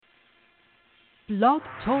Blog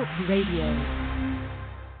Talk Radio.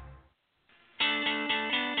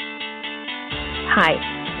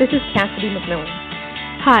 Hi, this is Cassidy McMillan.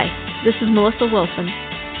 Hi, this is Melissa Wilson.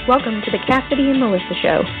 Welcome to the Cassidy and Melissa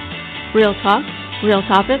Show. Real talk, real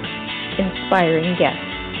topics, inspiring guests.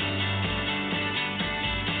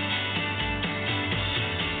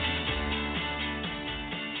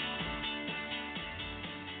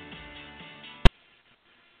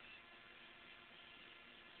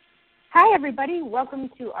 Hi, everybody. Welcome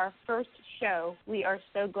to our first show. We are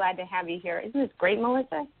so glad to have you here. Isn't this great,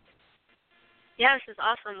 Melissa? Yeah, this is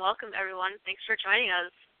awesome. Welcome, everyone. Thanks for joining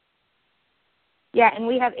us. Yeah, and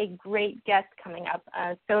we have a great guest coming up.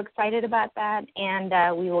 So excited about that,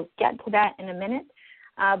 and we will get to that in a minute.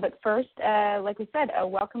 But first, like we said,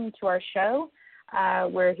 welcome to our show.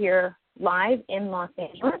 We're here live in Los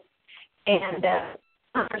Angeles, and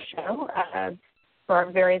on our show, for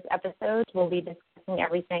our various episodes, we'll be discussing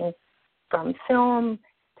everything from film,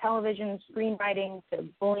 television, screenwriting, to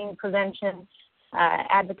bullying prevention,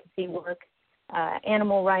 advocacy work,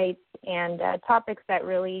 animal rights, and topics that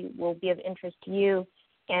really will be of interest to you,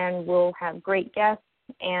 and we'll have great guests,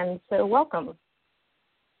 and so welcome.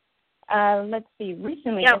 Let's see,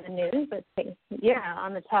 recently in the news,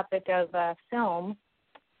 on the topic of film,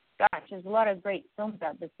 gosh, there's a lot of great films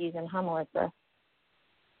out this season, huh, Melissa?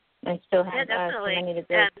 I still have so many to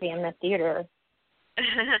go see in the theater.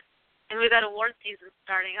 And we've got award season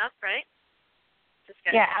starting up, right?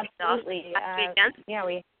 Absolutely. Weekend.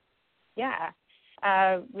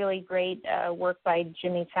 Really great work by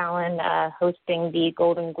Jimmy Fallon hosting the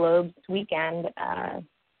Golden Globes weekend.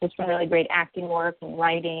 Just some really great acting work and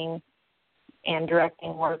writing and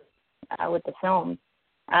directing work with the film.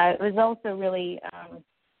 It was also really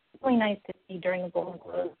nice to see during the Golden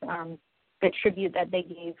Globes the tribute that they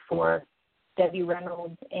gave for Debbie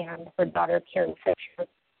Reynolds and her daughter Carrie Fisher.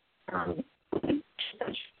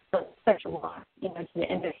 Such a loss, to the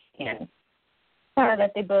industry, and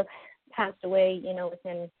that they both passed away,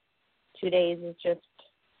 within 2 days is just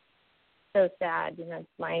so sad.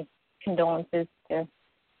 My condolences to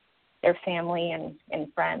their family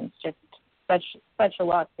and friends. Just such a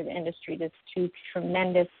loss to the industry. Just two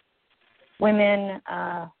tremendous women,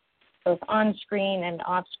 both on screen and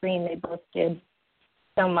off screen. They both did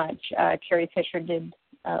so much. Carrie Fisher did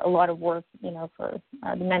a lot of work, for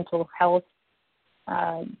the mental health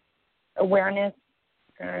awareness,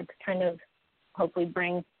 kind of hopefully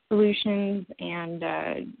bring solutions and,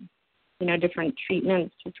 different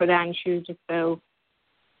treatments for that. And she was just so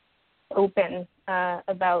open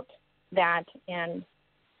about that. And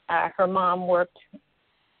her mom worked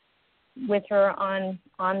with her on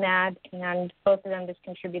that, and both of them just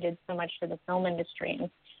contributed so much to the film industry.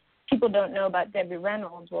 And people don't know about Debbie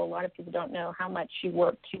Reynolds. Well, a lot of people don't know how much she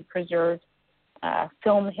worked to preserve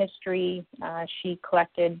film history. She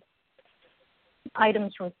collected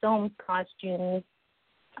items from film, costumes,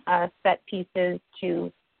 set pieces,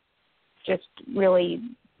 to just really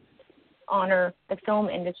honor the film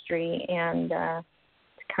industry and to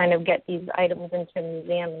kind of get these items into the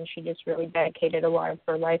museum. And she just really dedicated a lot of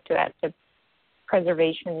her life to that, to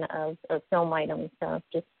preservation of film items. So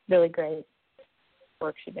just really great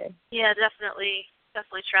work she did. Yeah, definitely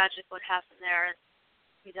tragic what happened there, and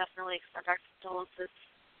we definitely extend our condolences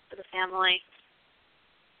to the family.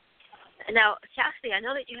 And now, Cassidy, I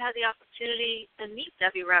know that you had the opportunity to meet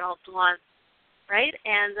Debbie Reynolds once, right?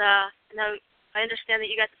 And now I understand that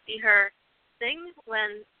you got to see her sing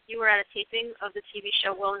when you were at a taping of the TV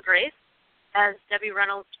show Will and Grace, as Debbie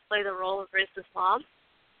Reynolds played the role of Grace's mom.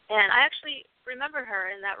 And I actually remember her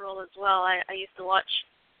in that role as well. I used to watch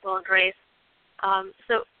Will and Grace.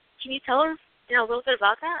 So can you tell us, a little bit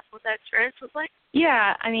about that, what that experience was like?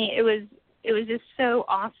 Yeah, it was just so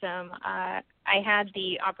awesome. I had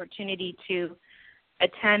the opportunity to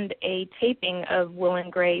attend a taping of Will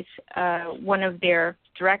and Grace. One of their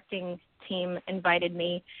directing team invited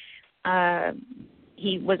me.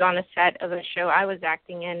 He was on a set of a show I was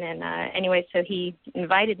acting in, and anyway, so he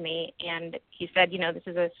invited me, and he said, this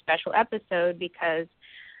is a special episode because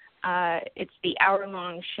it's the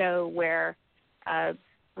hour-long show where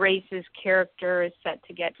Grace's character is set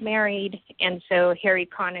to get married, and so Harry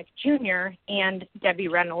Connick Jr. and Debbie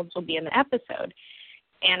Reynolds will be in the episode.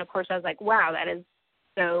 And, of course, I was like, wow, that is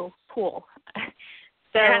so cool.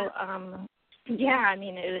 It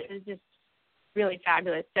was just really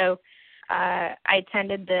fabulous. So I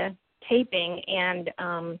attended the taping, and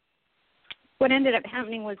what ended up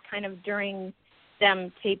happening was kind of during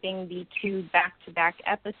them taping the two back-to-back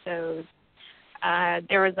episodes,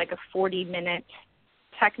 there was like a 40-minute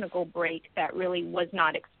technical break that really was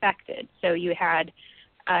not expected. So you had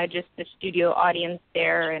just the studio audience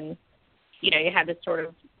there, and you had this sort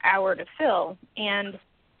of hour to fill. And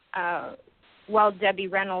while Debbie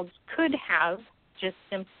Reynolds could have just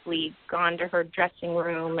simply gone to her dressing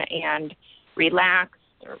room and relaxed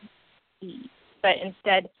or eat, but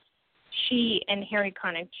instead she and Harry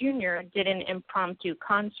Connick Jr. did an impromptu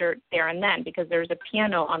concert there and then because there was a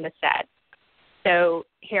piano on the set. So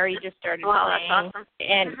Harry just started playing. That's awesome.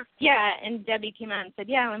 And and Debbie came out and said,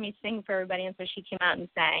 let me sing for everybody. And so she came out and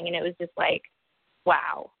sang, and it was just like,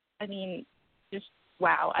 wow. I mean, just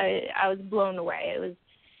wow. I was blown away. It was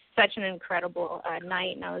such an incredible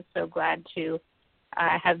night, and I was so glad to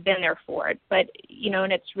have been there for it. But,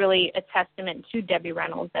 and it's really a testament to Debbie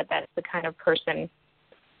Reynolds that that's the kind of person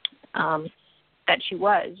that she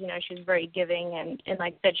was. She was very giving, and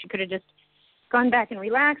like I said, she could have just gone back and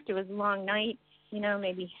relaxed. It was a long night,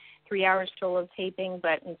 maybe 3 hours total of taping,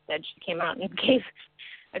 but instead she came out and gave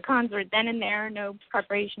a concert then and there, no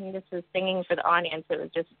preparation, just was singing for the audience. It was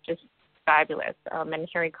just fabulous. And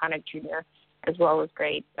Harry Connick Jr. as well was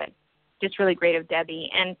great, but just really great of Debbie.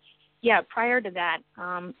 And prior to that,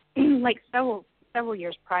 like several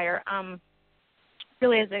years prior,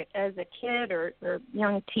 really as a kid or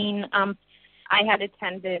young teen, I had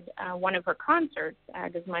attended one of her concerts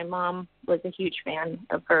because my mom was a huge fan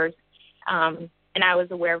of hers, and I was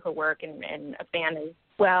aware of her work and a fan as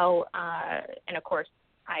well. And of course,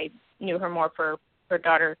 I knew her more for her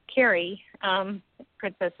daughter Carrie,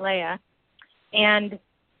 Princess Leia, and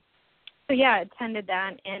so attended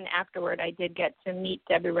that. And afterward, I did get to meet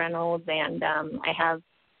Debbie Reynolds, and I have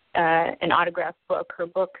an autographed book, her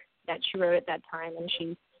book that she wrote at that time, and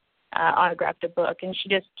she autographed a book, and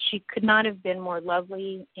she could not have been more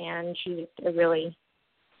lovely, and she was a really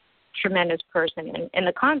tremendous person. And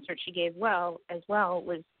the concert she gave as well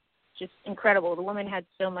was just incredible. The woman had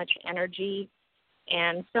so much energy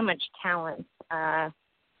and so much talent,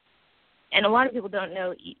 and a lot of people don't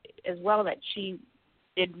know as well that she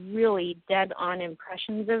did really dead-on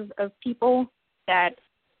impressions of people that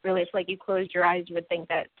really, if like you closed your eyes, you would think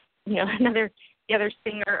that the other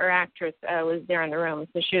singer or actress was there in the room.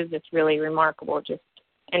 So she was just really remarkable, just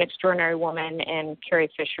an extraordinary woman, and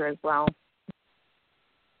Carrie Fisher as well.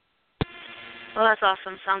 Well, that's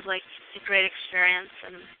awesome. Sounds like a great experience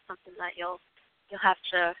and something that you'll have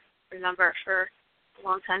to remember for a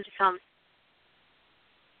long time to come.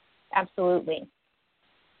 Absolutely.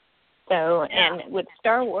 So, and with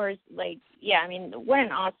Star Wars, what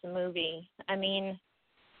an awesome movie. I mean,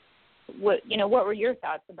 what were your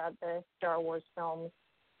thoughts about the Star Wars films?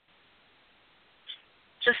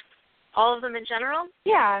 Just all of them in general?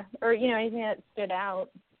 Yeah, or anything that stood out.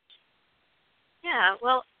 Yeah,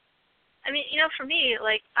 well, I mean, for me,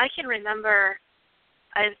 I can remember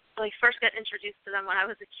I first got introduced to them when I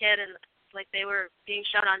was a kid, and they were being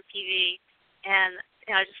shown on TV, and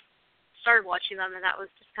I just started watching them, and that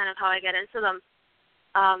was just kind of how I got into them.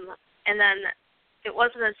 And then it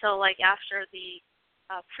wasn't until after the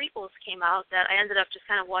prequels came out that I ended up just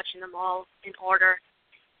kind of watching them all in order.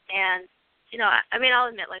 And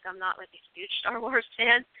I'll admit I'm not a huge Star Wars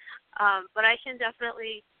fan, but I can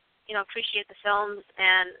definitely appreciate the films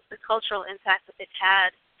and the cultural impact that they've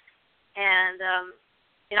had. And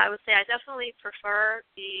I would say I definitely prefer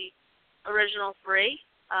the original three.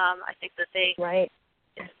 I think that they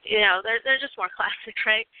they're just more classic,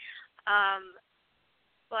 right?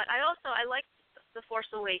 But I liked The Force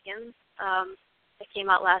Awakens. It came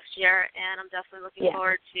out last year, and I'm definitely looking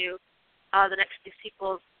forward to the next two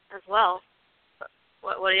sequels as well.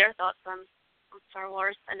 What are your thoughts on Star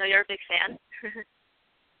Wars? I know you're a big fan.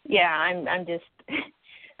 I'm just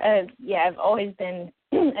I've always been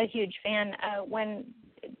a huge fan. When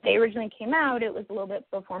they originally came out, it was a little bit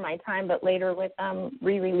before my time, but later with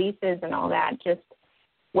re-releases and all that, just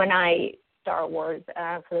when I Star Wars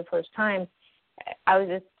for the first time, I was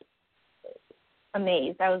just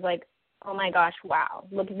amazed. I was like, oh my gosh, wow,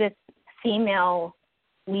 look at this female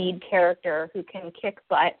lead character who can kick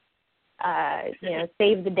butt,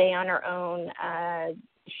 save the day on her own,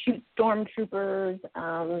 shoot stormtroopers,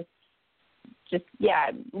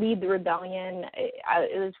 lead the rebellion.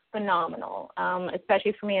 It was phenomenal,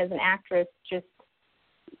 especially for me as an actress, just,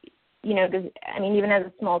 because, even as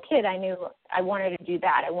a small kid, I knew I wanted to do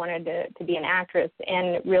that. I wanted to be an actress,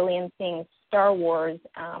 and really in seeing Star Wars,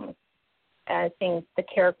 seeing the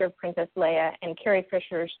character of Princess Leia and Carrie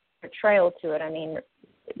Fisher's portrayal to it,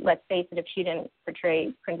 let's face it, if she didn't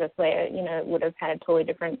portray Princess Leia, it would have had a totally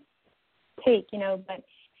different take, but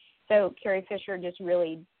so Carrie Fisher just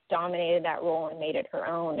really dominated that role and made it her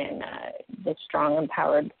own, and this strong,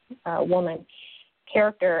 empowered woman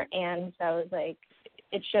character. And so I was like,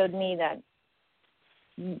 it showed me that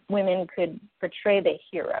women could portray the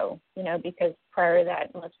hero, because prior to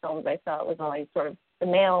that, most films I saw, it was always sort of the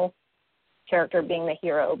male character being the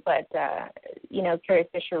hero. But, Carrie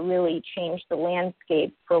Fisher really changed the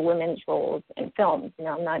landscape for women's roles in films.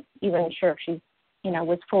 I'm not even sure if she,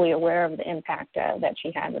 was fully aware of the impact that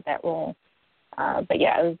she had with that role. But,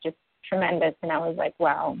 yeah, it was just tremendous. And I was like,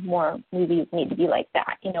 wow, more movies need to be like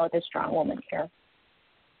that, with a strong woman character.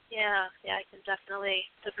 Yeah, I can definitely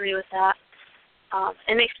agree with that.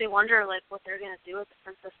 It makes me wonder, what they're going to do with the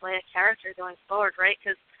Princess Leia character going forward, right?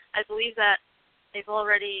 Because I believe that they've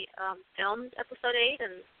already filmed Episode 8,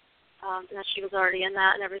 and that she was already in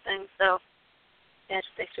that and everything. So, yeah, it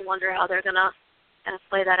just makes me wonder how they're going to kind of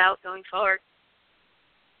play that out going forward.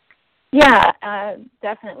 Yeah,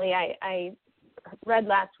 definitely. I read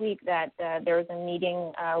last week that there was a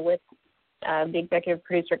meeting with the executive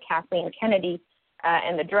producer, Kathleen Kennedy,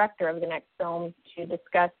 and the director of the next film to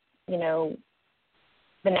discuss,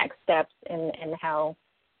 the next steps and how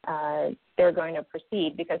they're going to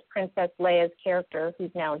proceed, because Princess Leia's character,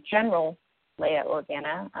 who's now General Leia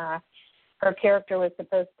Organa, her character was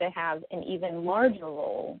supposed to have an even larger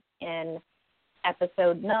role in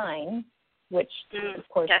Episode 9, which, of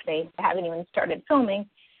course, they haven't even started filming,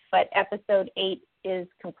 but Episode 8 is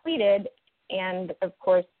completed, and, of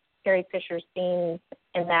course, Carrie Fisher's scenes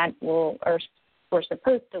in that were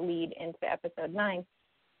supposed to lead into Episode 9,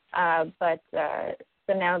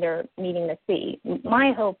 so now they're needing to see.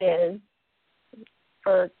 My hope is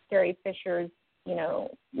for Carrie Fisher's,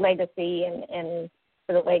 legacy and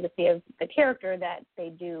for the legacy of the character that they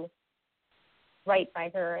do right by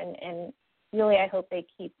her, and really I hope they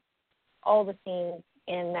keep all the scenes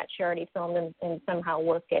in that she already filmed and somehow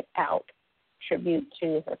work it out, tribute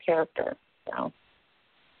to her character. So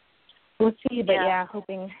we'll see, but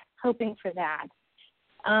hoping for that.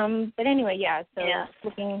 But anyway,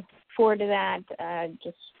 looking forward to that.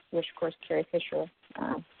 Just wish, of course, Carrie Fisher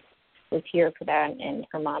was here for that, and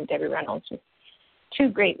her mom, Debbie Reynolds, just two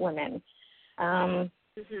great women.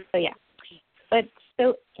 So, yeah. But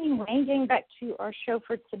so anyway, getting back to our show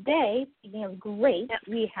for today, speaking of great,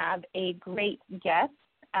 we have a great guest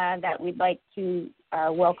that we'd like to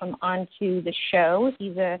welcome onto the show.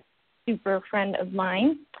 He's a super friend of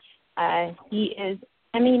mine. He is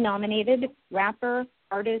Emmy-nominated rapper,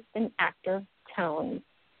 artist, and actor, T.O.N.E.z.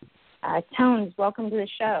 T.O.N.E.z, welcome to the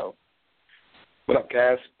show. What up,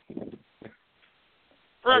 Cass?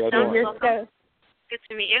 Hello, T.O.N.E.z. So, good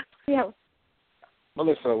to meet you. Yeah.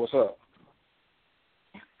 Melissa, what's up?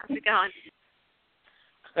 How's it going?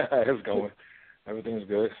 It's going. Everything's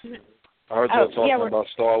good. I heard you talking about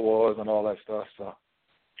Star Wars and all that stuff. So.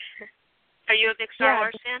 Are you a big Star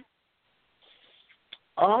Wars fan?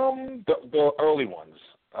 The early ones.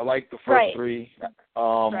 I like the first three.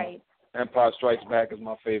 Empire Strikes Back is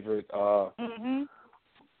my favorite. I don't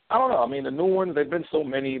know. I mean, the new ones, they've been so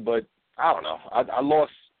many, but I don't know. I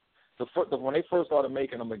lost when they first started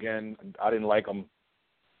making them again. I didn't like them.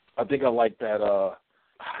 I think I like that.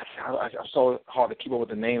 I'm so hard to keep up with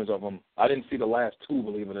the names of them. I didn't see the last two,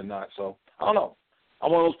 believe it or not. So I don't know.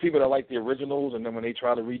 I'm one of those people that like the originals, and then when they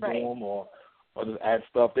try to redo them or just add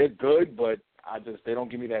stuff, they're good, but they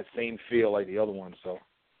don't give me that same feel like the other ones. So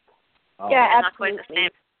absolutely. Not quite the same.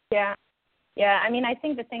 Yeah. I mean, I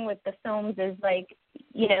think the thing with the films is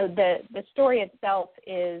the story itself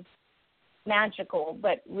is magical,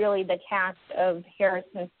 but really the cast of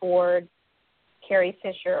Harrison Ford, Carrie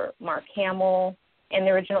Fisher, Mark Hamill, and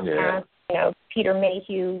the original cast, Peter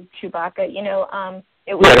Mayhew, Chewbacca,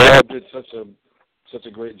 it was. Yeah, they all did such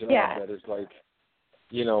a great job that it's like,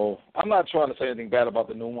 I'm not trying to say anything bad about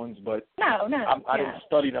the new ones, but no, I didn't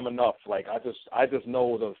study them enough. Like I just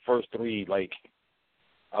know the first three. Like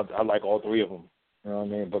I like all three of them. You know what I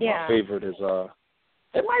mean? But my favorite is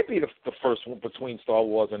it might be the first one between Star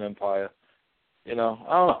Wars and Empire. I don't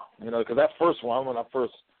know. Because that first one when I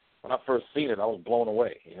first seen it, I was blown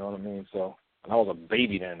away. You know what I mean? So and I was a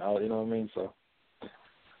baby then. You know what I mean? So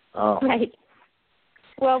right.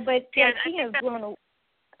 Well, but speaking of blown away,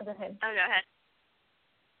 go ahead. Oh, go ahead.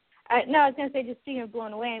 No, I was going to say, just speaking of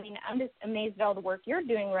blown away, I mean, I'm just amazed at all the work you're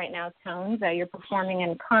doing right now, T.O.N.E.z. You're performing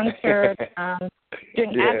in concerts,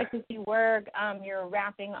 doing advocacy work. You're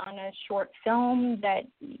rapping on a short film that,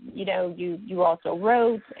 you also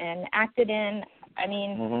wrote and acted in. I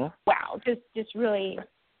mean, wow, just really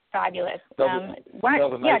fabulous. That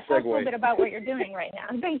was a nice tell us segue. a little bit about what you're doing right now.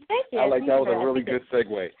 Thank you. I like that was a really good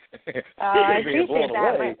segue. I appreciate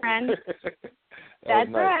that, my friend.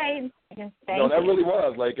 That's nice. right. That really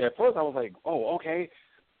was. Like, at first I was like, oh, okay.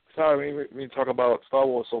 Sorry, we talk about Star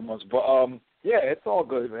Wars so much. But, it's all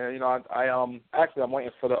good, man. I'm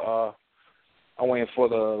waiting for the one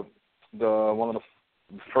of the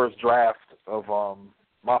first draft of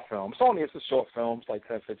my film. It's a short film. It's like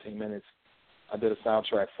 10, 15 minutes. I did a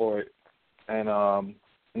soundtrack for it, and I'm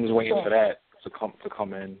just waiting for that to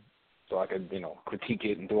come in so I could, critique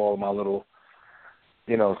it and do all of my little,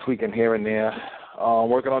 tweaking here and there.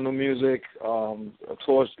 Working on new music. A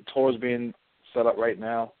tour's being set up right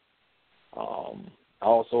now.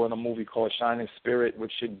 Also in a movie called Shining Spirit,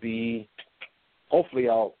 which should be hopefully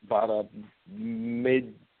out by the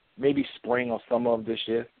maybe spring or summer of this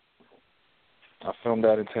year. I filmed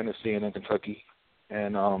that in Tennessee and in Kentucky.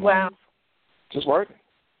 And just working.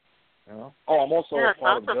 Oh, I'm also a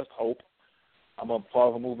part of Just Hope. I'm a part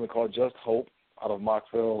of a movement called Just Hope out of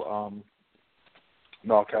Mockville,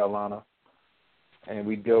 North Carolina. And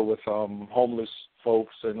we deal with homeless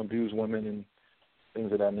folks and abused women and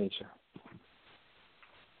things of that nature.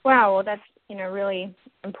 Wow, well, that's, really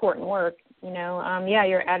important work.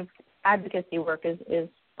 Your advocacy work is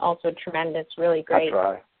also tremendous, really great.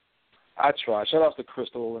 I try. Shout out to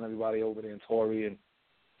Crystal and everybody over there, and Tori and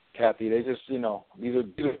Kathy. They just, these are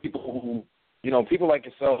people who, people like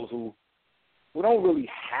yourselves who don't really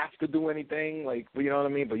have to do anything, like, you know what I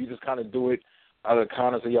mean? But you just kind of do it out of the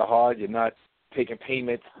kindness of your heart. You're not taking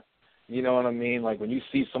payment. You know what I mean? Like when you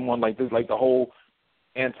see someone like this, like the whole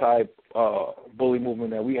anti-bully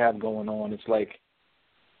movement that we have going on, it's like,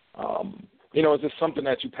 it's just something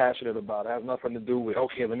that you're passionate about. It has nothing to do with,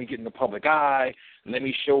 okay, let me get in the public eye. Let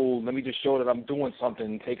me just show that I'm doing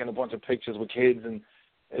something, taking a bunch of pictures with kids, and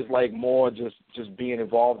it's like more just being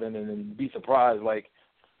involved in it, and be surprised, like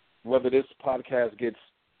whether this podcast gets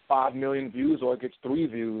 5 million views or it gets 3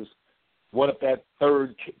 views, what if that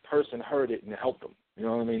third person heard it and it helped them? You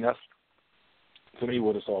know what I mean? That's, to me,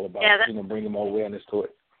 what it's all about, bringing more awareness to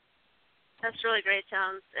it. That's really great,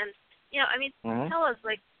 Towns. And, tell us,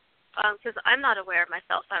 because I'm not aware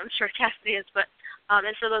myself, I'm sure Cassidy is, but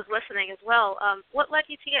and for those listening as well, what led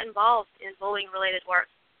you to get involved in bullying-related work?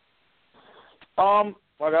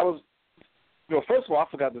 First of all, I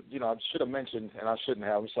forgot that, I should have mentioned, and I shouldn't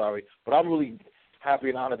have, I'm sorry, but I'm really happy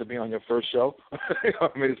and honored to be on your first show.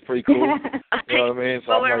 It's pretty cool. You know what I mean?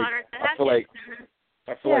 So well, we're honored to have you.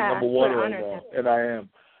 I feel like number one right now, and I am.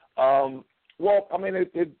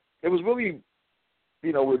 It was really, I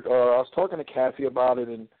was talking to Cassie about it,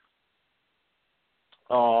 and,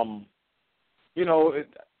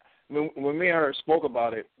 when me and her spoke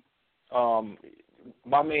about it,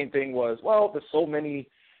 my main thing was, there's so many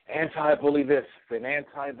anti-bully this and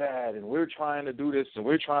anti-that, and we're trying to do this, and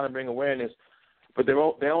we're trying to bring awareness, but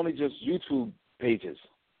they're only just YouTube pages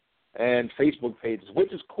and Facebook pages,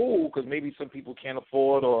 which is cool because maybe some people can't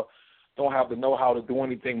afford or don't have the know-how to do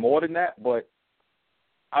anything more than that, but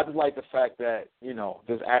I just like the fact that,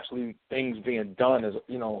 there's actually things being done as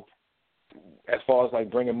far as like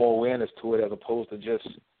bringing more awareness to it as opposed to just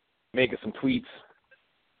making some tweets,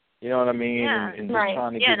 you know what I mean, and just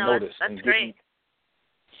trying to get noticed. That's great.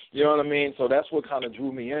 You know what I mean? So that's what kind of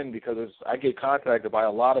drew me in because I get contacted by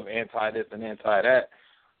a lot of anti-this and anti-that,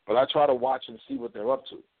 but I try to watch and see what they're up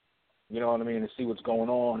to, you know what I mean, and see what's going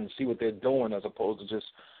on and see what they're doing as opposed to just,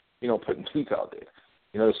 putting tweets out there.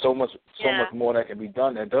 There's so much more that can be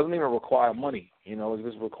done that doesn't even require money. It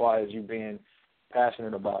just requires you being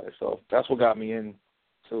passionate about it. So that's what got me into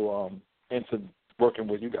working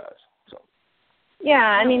with you guys. So.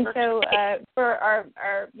 Yeah, for our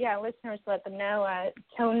listeners, let them know,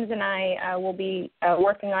 T.O.N.E-z and I will be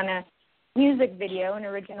working on a music video, an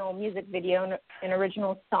original music video, an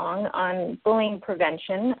original song on bullying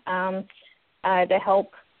prevention to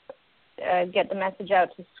help get the message out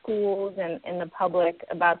to schools and the public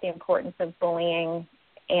about the importance of bullying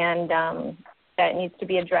and that needs to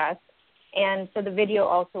be addressed. And so the video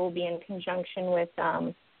also will be in conjunction with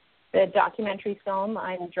the documentary film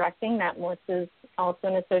I'm directing that Melissa's also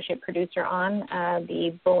an associate producer on,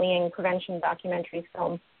 the bullying prevention documentary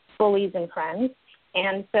film Bullies And Friends.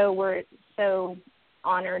 And so we're so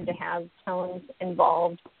honored to have T.O.N.E-z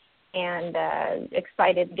involved and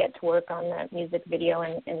excited to get to work on the music video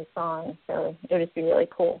and song. So it would just be really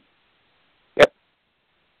cool. Yep.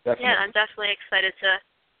 Definitely. Yeah, I'm definitely excited to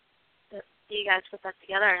see you guys put that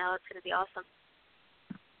together. I know it's going to be awesome.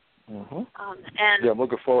 Mm-hmm. I'm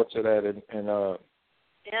looking forward to that. And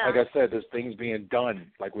like I said, there's things being done.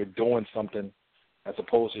 Like we're doing something as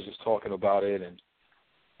opposed to just talking about it and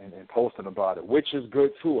posting about it, which is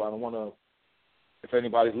good too. I don't want to, if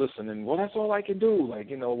anybody's listening, that's all I can do.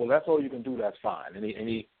 That's all you can do, that's fine.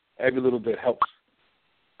 Every little bit helps.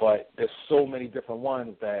 But there's so many different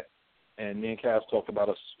ones and me and Cass talked about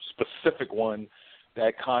a specific one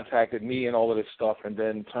that contacted me and all of this stuff, and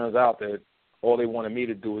then turns out that all they wanted me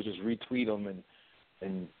to do was just retweet them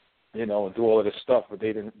and do all of this stuff, but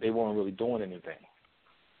they weren't really doing anything.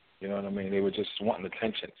 You know what I mean? They were just wanting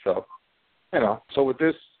attention. So, you know, so with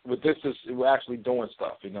this is we're actually doing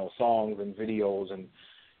stuff, you know, songs and videos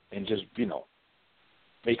and just, you know,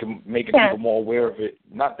 making people more aware of it.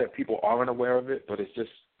 Not that people aren't aware of it, but it's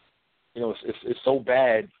just, you know, it's so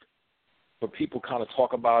bad, but people kind of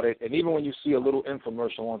talk about it. And even when you see a little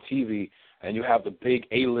infomercial on TV and you have the big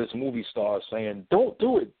A-list movie stars saying, don't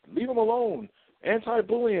do it, leave them alone,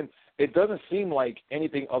 anti-bullying, it doesn't seem like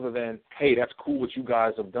anything other than, hey, that's cool what you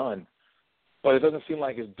guys have done. But it doesn't seem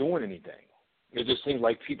like it's doing anything. It just seems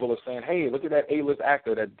like people are saying, hey, look at that A-list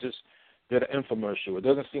actor that just did an infomercial. It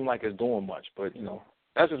doesn't seem like it's doing much. But, you know,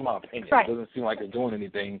 that's just my opinion. Right. It doesn't seem like it's doing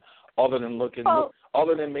anything other than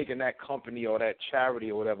other than making that company or that charity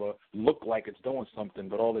or whatever look like it's doing something.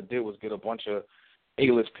 But all it did was get a bunch of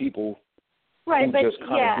A-list people who just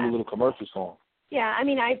kind of do a little commercial song. Yeah, I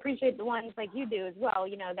mean, I appreciate the ones like you do as well,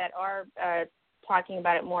 you know, that are talking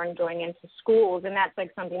about it more and going into schools, and that's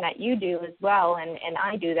like something that you do as well, and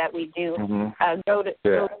I do that. We do go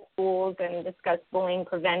to schools and discuss bullying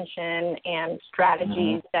prevention and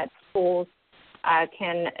strategies that schools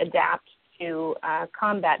can adapt to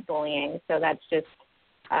combat bullying. So that's just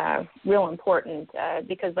real important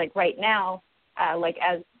because, like, right now, like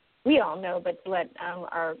as we all know, but to let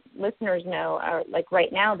our listeners know, like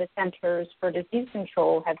right now, the Centers for Disease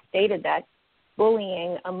Control have stated that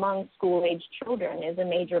bullying among school-age children is a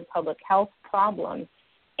major public health problem,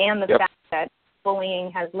 and the fact that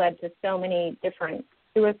bullying has led to so many different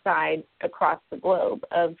suicides across the globe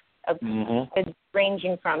of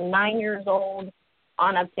ranging from 9 years old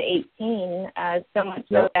on up to 18, so much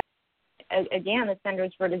so that, again, the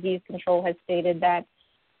Centers for Disease Control has stated that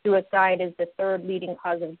suicide is the third leading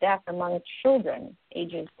cause of death among children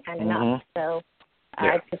ages 10 and up. So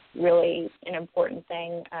it's just really an important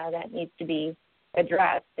thing that needs to be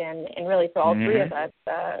addressed. And really, so all three of us,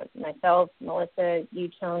 myself, Melissa, you,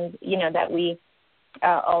 T.O.N.E-z, you know, that we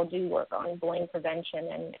all do work on bullying prevention.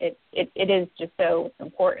 And it is just so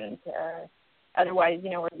important. Otherwise, you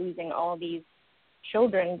know, we're losing all these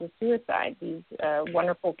children to suicide, these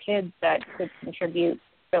wonderful kids that could contribute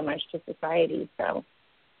so much to society. So.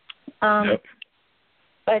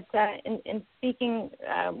 But in speaking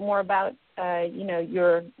more about, you know,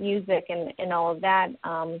 your music and all of that,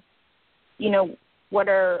 you know, what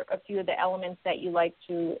are a few of the elements that you like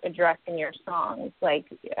to address in your songs? Like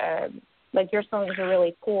your songs are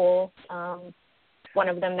really cool. One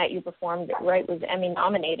of them that you performed, right, was Emmy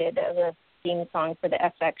Nominated as a theme song for the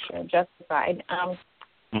FX show Justified.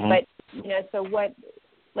 But, you know, so what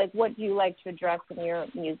do you like to address in your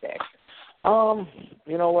music?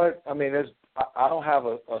 You know what? I mean, I don't have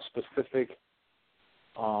a specific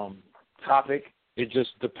topic. It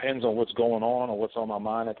just depends on what's going on or what's on my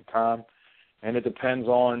mind at the time, and it depends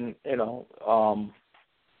on, you know,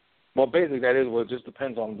 well, basically that is what it just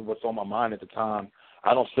depends on what's on my mind at the time.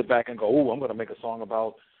 I don't sit back and go, oh, I'm going to make a song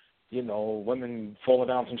about, you know, women falling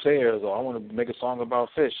down some stairs, or I want to make a song about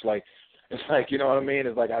fish. Like, it's like, you know what I mean?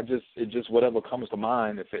 It's like it just whatever comes to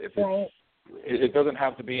mind. It doesn't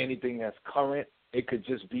have to be anything that's current. It could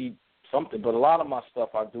just be something. But a lot of my stuff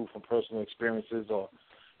I do from personal experiences, or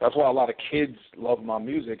that's why a lot of kids love my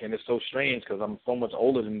music, and it's so strange because I'm so much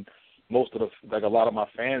older than most of like a lot of my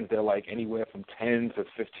fans. They're like anywhere from 10 to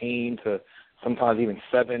 15 to sometimes even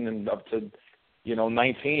 7 and up to, you know,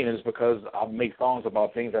 19. And it's because I make songs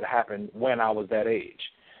about things that happened when I was that age.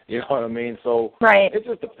 You know what I mean? So it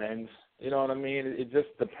just depends. You know what I mean? It just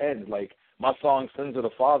depends. Like, my song Sins of the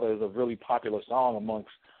Father is a really popular song amongst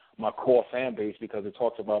my core fan base because it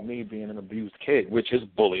talks about me being an abused kid, which is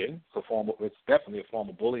bullying. It's definitely a form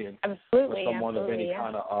of bullying. Absolutely. For someone of any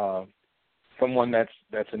kind of someone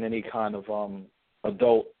that's in any kind of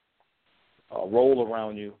adult role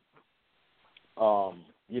around you.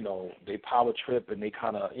 You know, they power trip and they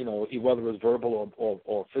kind of, you know, whether it's verbal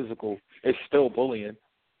or physical, it's still bullying.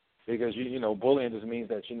 Because, you know, bullying just means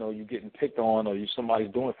that, you know, you're getting picked on or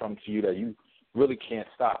somebody's doing something to you that you really can't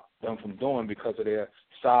stop them from doing because of their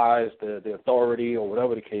size, their authority, or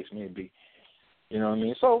whatever the case may be. You know what I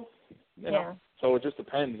mean? So, you know, so it just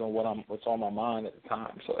depends on what's on my mind at the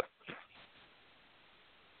time. So.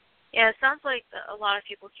 Yeah, it sounds like a lot of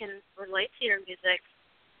people can relate to your music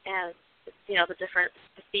and, you know, the different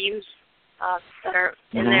themes that are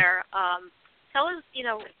in there. Tell us, you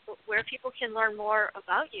know, where people can learn more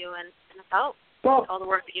about you and about all the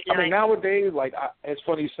work that you're doing. I mean, nowadays, like, it's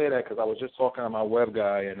funny you say that because I was just talking to my web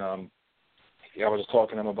guy, and I was just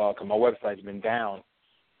talking to him about, because my website's been down,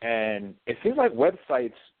 and it seems like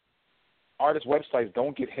artist websites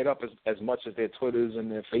don't get hit up as much as their Twitters and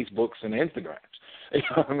their Facebooks and their Instagrams. You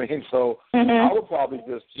know what I mean? So I would probably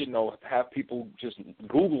just, you know, have people just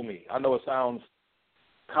Google me. I know it sounds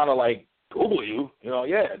kind of like Google you,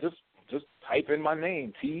 just type in my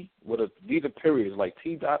name, these are periods, like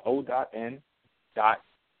T.O.N.E-z.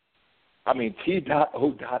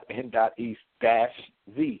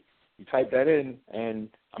 You type that in, and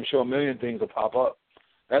I'm sure a million things will pop up.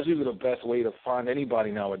 That's usually the best way to find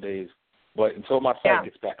anybody nowadays. But until my site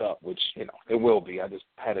gets back up, which, it will be, I just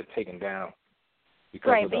had it taken down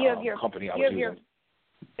because of the company I was using.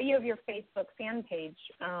 But you have your Facebook fan page.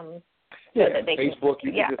 Facebook,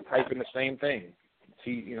 you can just type in the same thing.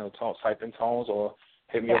 Type in Tones or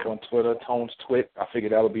hit me up on Twitter, Tones Twit. I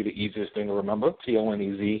figured that would be the easiest thing to remember,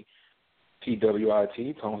 T.O.N.E.z.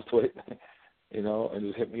 T-W-I-T, Tones Twit, and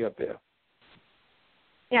just hit me up there.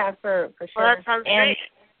 Yeah, for sure. Well, that sounds great.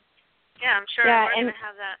 Yeah, I'm sure we're going to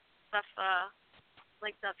have that stuff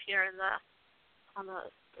linked up here on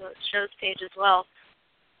the show's page as well.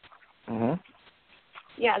 Mm-hmm.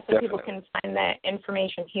 Yeah, so people can find that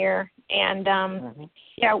information here. And,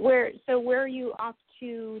 where are you off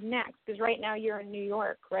to next? Because right now you're in New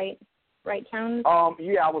York, right? Right, Tones? I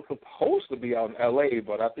was supposed to be out in L.A.,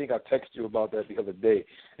 but I think I texted you about that the other day.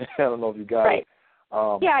 I don't know if you got it.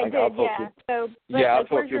 I did, I'll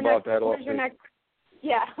talk to you about that also.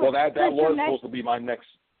 Well, that was supposed to be my next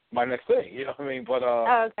thing, you know what I mean? But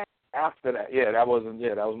after that, that was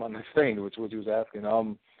my next thing, which was you was asking.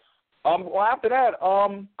 Well, after that,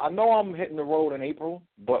 I know I'm hitting the road in April,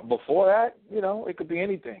 but before that, it could be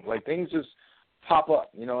anything. Like, things just pop up,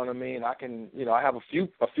 you know what I mean? I can, I have a few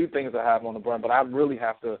things I have on the burn, but I really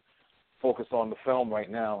have to focus on the film right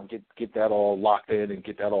now and get that all locked in and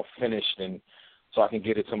get that all finished, and so I can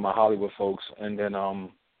get it to my Hollywood folks, and then I'm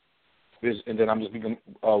just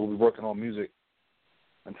we'll be working on music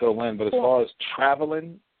until then. But as far as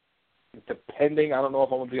traveling, depending, I don't know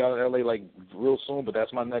if I'm gonna be out in LA like real soon, but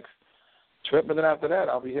that's my next trip, and then after that,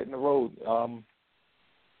 I'll be hitting the road,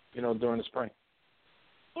 during the spring.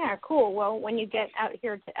 Yeah, cool. Well, when you get out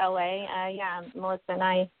here to LA, Melissa and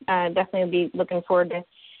I definitely will be looking forward to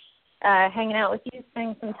hanging out with you,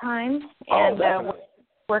 spending some time, and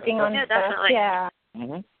working on stuff. Yeah,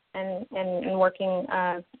 and working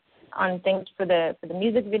on things for the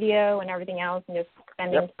music video and everything else, and just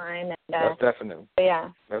spending time. And that's definitely.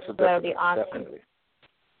 That'll be awesome. Definitely.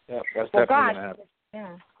 Yeah, that's definitely gonna happen.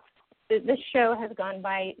 Yeah. This show has gone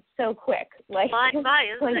by so quick. Flying by,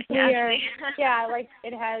 isn't it?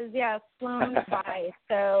 It has, flown by.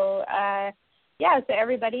 So, so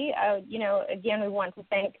everybody, again, we want to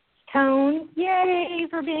thank T.O.N.E.z, yay,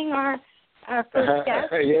 for being our first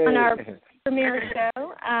guest on our premiere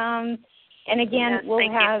show. And again,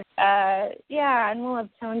 we'll have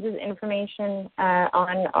T.O.N.E.z's information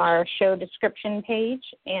on our show description page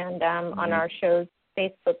and on our show's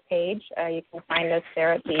Facebook page. You can find us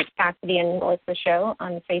there at the Cassidy and Melissa Show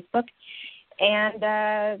on Facebook. And,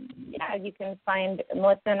 you can find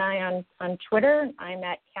Melissa and I on Twitter. I'm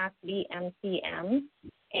at Cassidy MCM.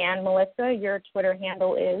 And, Melissa, your Twitter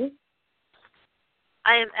handle is?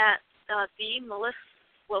 I am at the Melissa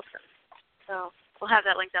Wilson. So we'll have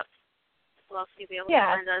that linked up as well, so you'll be able to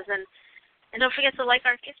find us. And don't forget to like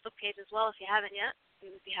our Facebook page as well if you haven't yet. We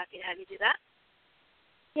would be happy to have you do that.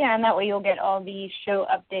 Yeah, and that way you'll get all the show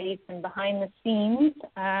updates and behind the scenes,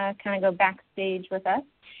 kind of go backstage with us.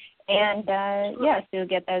 And, so you'll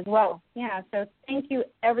get that as well. Yeah, so thank you,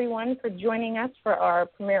 everyone, for joining us for our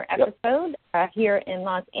premiere episode here in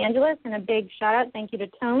Los Angeles. And a big shout-out, thank you to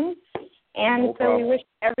T.O.N.E.z. And we wish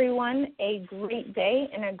everyone a great day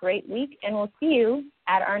and a great week, and we'll see you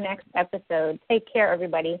at our next episode. Take care,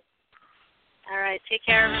 everybody. All right, take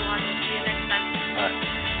care, everyone. We'll see you next time. All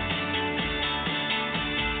right.